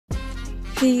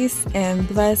Peace and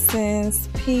blessings,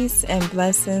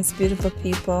 beautiful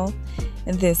people.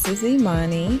 This is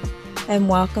Imani, and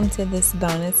welcome to this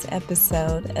bonus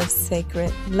episode of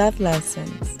Sacred Love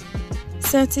Lessons.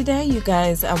 So today, you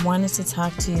guys, I wanted to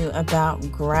talk to you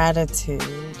about gratitude,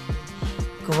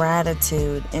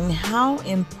 and how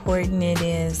important it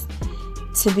is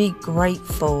to be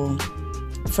grateful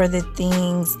for the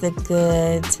things, the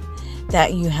good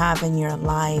that you have in your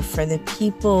life, for the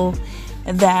people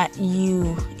that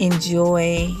you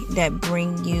enjoy, that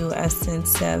bring you a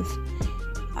sense of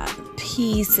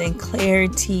peace and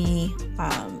clarity,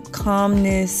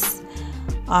 calmness.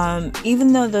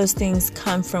 Even though those things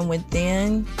come from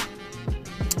within,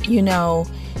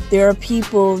 there are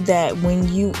people that when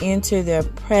you enter their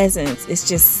presence, it's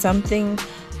just something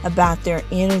about their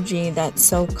energy that's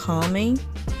so calming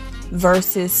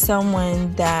versus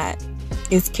someone that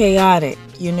is chaotic,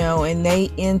 and they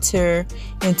enter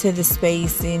into the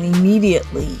space and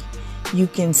immediately you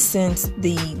can sense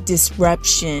the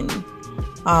disruption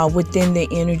within the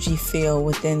energy field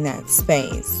within that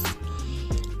space.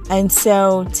 And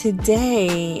so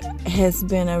today has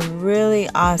been a really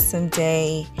awesome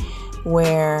day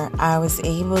where I was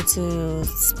able to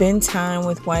spend time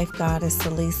with Wife Goddess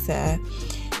Elisa,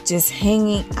 just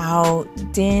hanging out,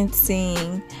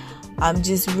 dancing,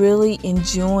 just really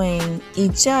enjoying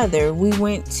each other. We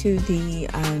went to the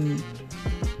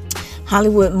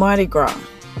Hollywood Mardi Gras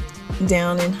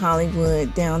down in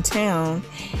Hollywood, downtown,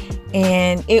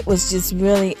 and it was just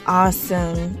really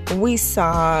awesome. We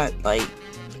saw a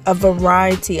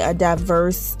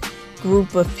diverse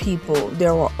group of people.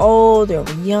 There were old, there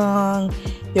were young,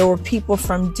 there were people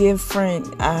from different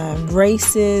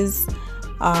races.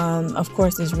 Of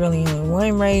course, there's really only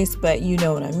one race, but you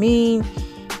know what I mean.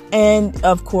 And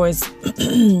of course,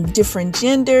 different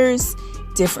genders,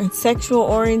 different sexual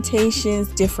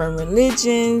orientations, different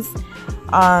religions.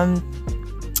 I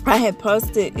had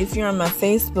posted, if you're on my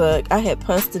Facebook, I had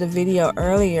posted a video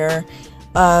earlier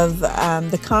of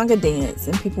the conga dance,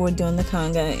 and people were doing the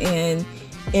conga, and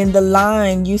in the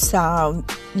line you saw,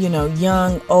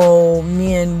 young, old,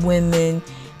 men, women.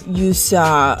 You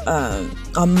saw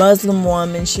a Muslim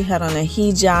woman. She had on a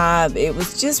hijab. It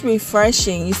was just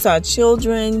refreshing. You saw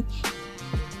children.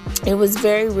 It was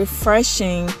very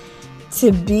refreshing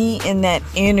to be in that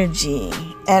energy.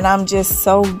 And I'm just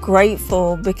so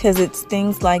grateful because it's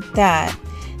things like that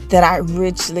I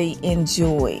richly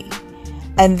enjoy.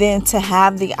 And then to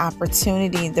have the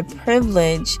opportunity, the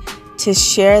privilege to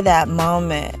share that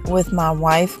moment with my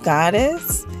wife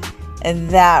Goddess, and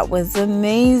that was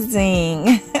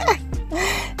amazing.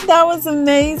 That was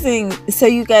amazing. So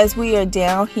you guys, we are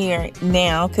down here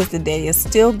now because the day is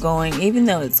still going, even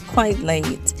though it's quite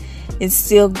late. It's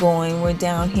still going. We're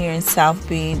down here in South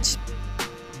Beach,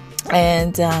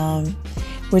 and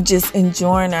we're just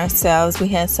enjoying ourselves. We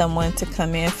had someone to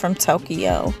come in from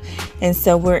Tokyo, and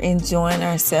so we're enjoying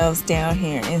ourselves down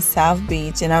here in South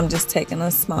Beach, and I'm just taking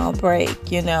a small break,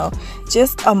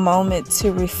 just a moment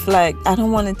to reflect. I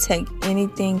don't want to take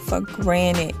anything for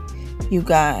granted, you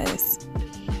guys.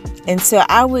 And so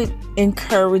I would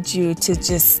encourage you to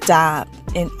just stop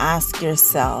and ask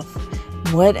yourself,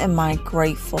 what am I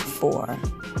grateful for?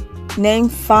 Name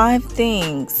 5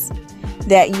 things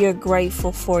that you're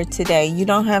grateful for today. You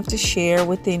don't have to share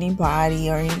with anybody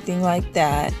or anything like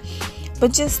that,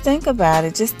 but just think about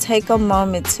it. Just take a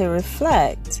moment to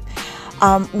reflect.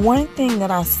 One thing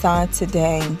that I saw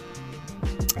today,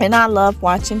 and I love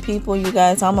watching people, you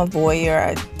guys. I'm a voyeur.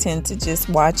 I tend to just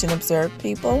watch and observe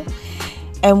people.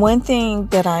 And one thing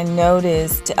that I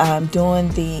noticed during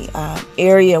the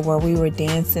area where we were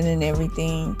dancing and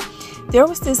everything, there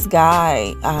was this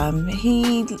guy.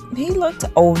 He looked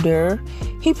older.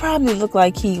 He probably looked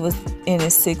like he was in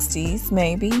his 60s,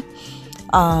 maybe.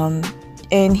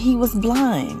 And he was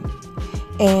blind.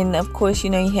 And of course, he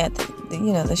had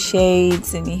the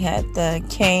shades, and he had the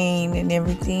cane and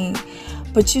everything.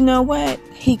 But you know what?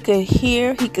 He could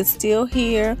hear. He could still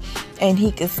hear, and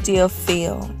he could still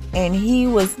feel. And he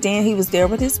was He was there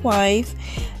with his wife,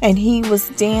 and he was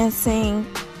dancing.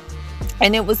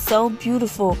 And it was so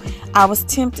beautiful. I was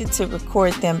tempted to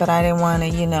record them, but I didn't want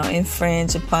to,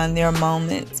 infringe upon their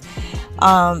moments.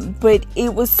 But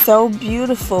it was so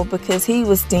beautiful because he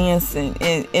was dancing,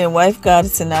 and Wife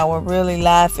Goddess and I were really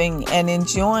laughing and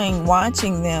enjoying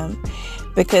watching them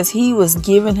because he was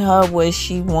giving her what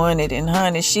she wanted. And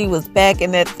honey, she was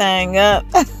backing that thing up.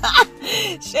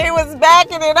 She was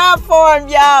backing it up for him,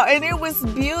 y'all. And it was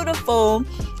beautiful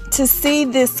to see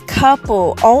this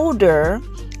couple,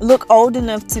 look old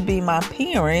enough to be my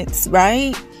parents,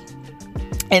 right?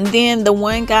 And then the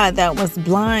one guy that was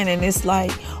blind, and it's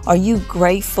like, are you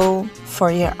grateful for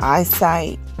your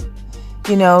eyesight.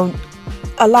 You know,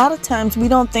 a lot of times we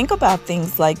don't think about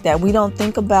things like that. We don't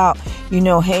think about,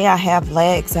 hey, I have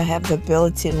legs. I have the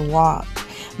ability to walk.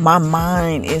 My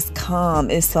mind is calm.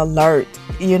 It's alert.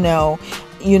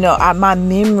 My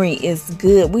memory is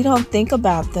good. We don't think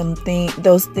about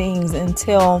those things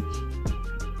until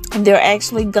they're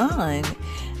actually gone.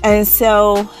 And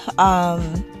so,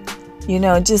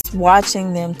 just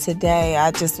watching them today,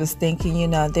 I just was thinking,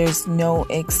 there's no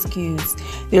excuse.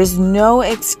 There's no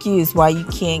excuse why you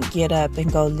can't get up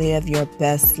and go live your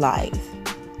best life.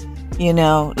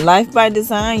 Life by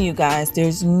design, you guys.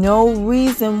 There's no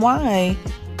reason why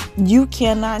you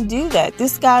cannot do that.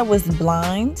 This guy was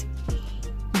blind,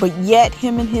 but yet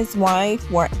him and his wife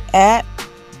were at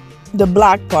the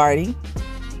block party,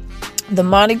 the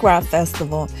Mardi Gras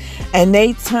festival, and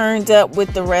they turned up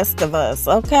with the rest of us,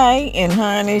 okay? And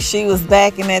honey, she was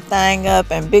backing that thing up,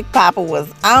 and Big Papa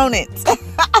was on it.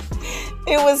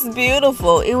 It was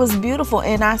beautiful. It was beautiful.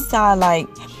 And I saw like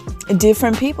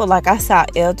different people. Like I saw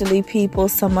elderly people.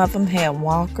 Some of them had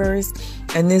walkers.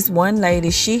 And this one lady,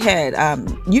 she had,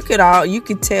 you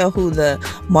could tell who the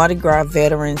Mardi Gras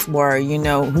veterans were,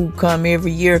 who come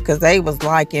every year, because they was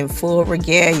like in full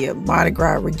regalia, Mardi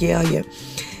Gras regalia.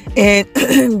 And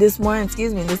this one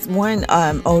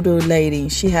older lady,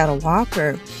 she had a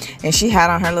walker, and she had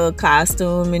on her little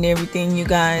costume and everything, you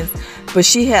guys. But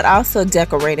she had also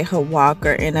decorated her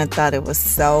walker, and I thought it was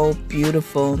so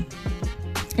beautiful.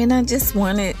 And I just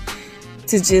wanted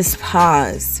to just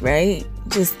pause, right?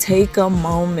 Just take a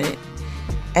moment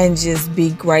and just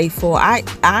be grateful.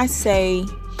 I say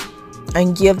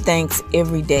and give thanks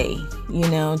every day,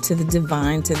 to the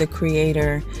divine, to the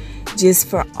creator, just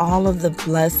for all of the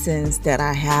blessings that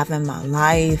I have in my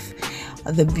life,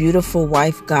 the beautiful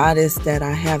wife goddess that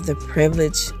I have the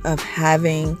privilege of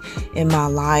having in my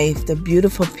life, the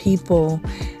beautiful people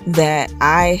that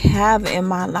I have in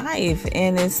my life.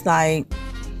 And it's like,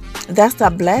 that's a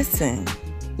blessing.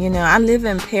 I live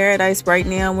in paradise right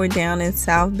now. We're down in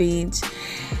South Beach,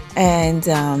 and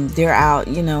they're out,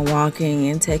 walking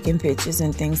and taking pictures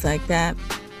and things like that.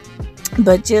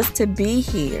 But just to be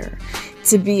here,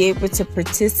 to be able to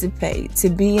participate, to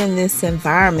be in this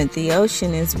environment, the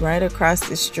ocean is right across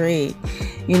the street.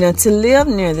 To live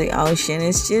near the ocean,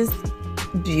 it's just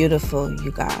beautiful,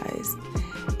 you guys.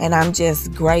 And I'm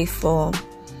just grateful.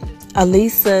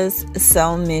 Elisa's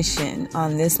soul mission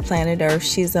on this planet Earth,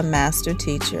 she's a master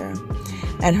teacher,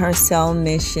 and her soul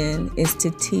mission is to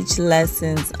teach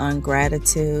lessons on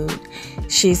gratitude.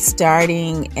 She's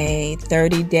starting a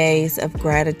 30 days of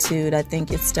gratitude. I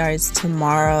think it starts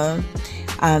tomorrow.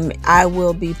 I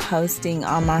will be posting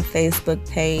on my Facebook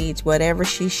page whatever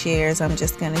she shares. I'm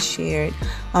just going to share it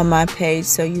on my page,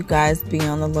 so you guys be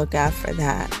on the lookout for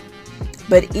that.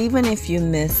 But even if you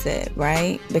miss it,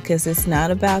 right? Because it's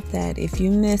not about that. If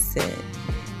you miss it,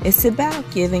 it's about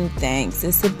giving thanks.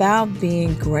 It's about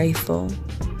being grateful.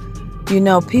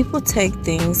 People take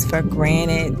things for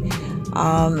granted.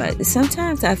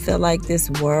 Sometimes I feel like this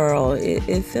world,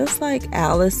 it feels like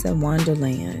Alice in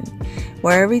Wonderland,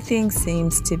 where everything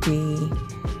seems to be,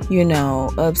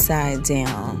 upside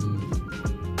down.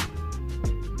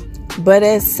 But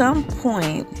at some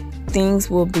point, things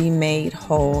will be made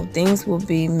whole. Things will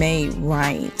be made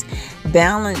right.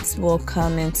 Balance will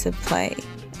come into play.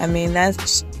 I mean,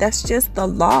 that's just the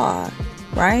law,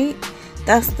 right?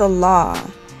 That's the law.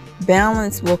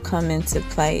 Balance will come into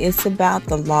play. It's about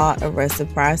the law of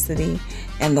reciprocity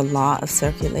and the law of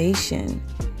circulation.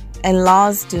 And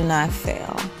laws do not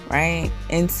fail, right?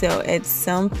 And so at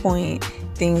some point,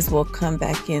 things will come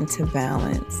back into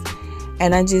balance.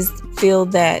 And I just feel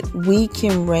that we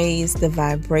can raise the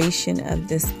vibration of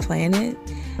this planet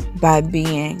by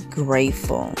being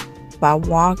grateful, by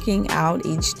walking out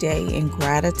each day in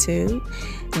gratitude.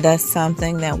 That's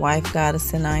something that Wife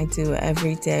Goddess and I do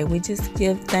every day. We just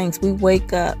give thanks. We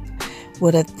wake up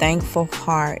with a thankful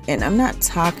heart. And I'm not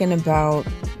talking about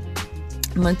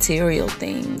material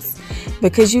things,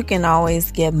 because you can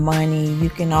always get money.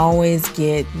 You can always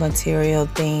get material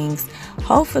things.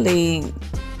 Hopefully,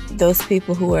 those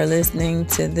people who are listening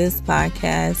to this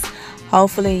podcast,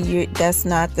 hopefully that's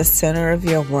not the center of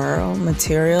your world,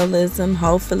 materialism.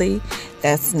 Hopefully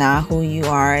that's not who you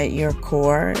are at your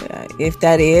core. If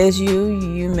that is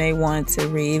you may want to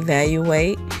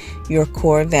reevaluate your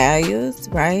core values,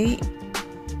 right?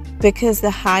 Because the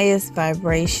highest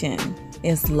vibration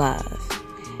is love.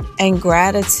 And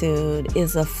gratitude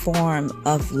is a form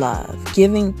of love.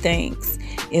 Giving thanks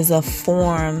is a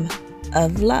form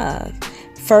of love.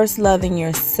 First loving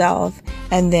yourself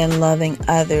and then loving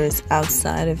others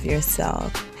outside of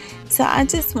yourself. So I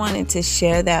just wanted to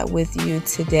share that with you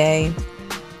today.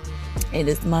 It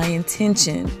is my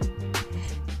intention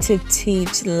to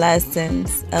teach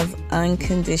lessons of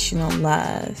unconditional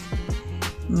love.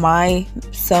 My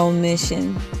soul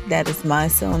mission, that is my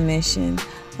soul mission,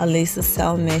 Alisa's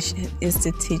soul mission, is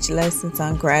to teach lessons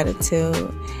on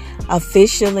gratitude.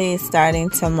 Officially, starting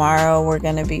tomorrow, we're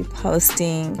going to be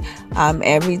posting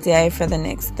every day for the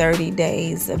next 30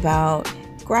 days about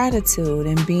gratitude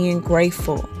and being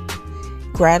grateful.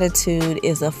 Gratitude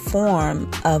is a form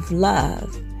of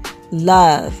love.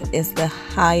 Love is the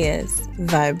highest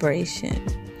vibration.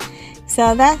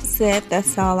 So that's it.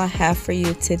 That's all I have for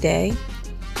you today.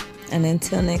 And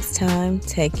until next time,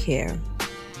 take care.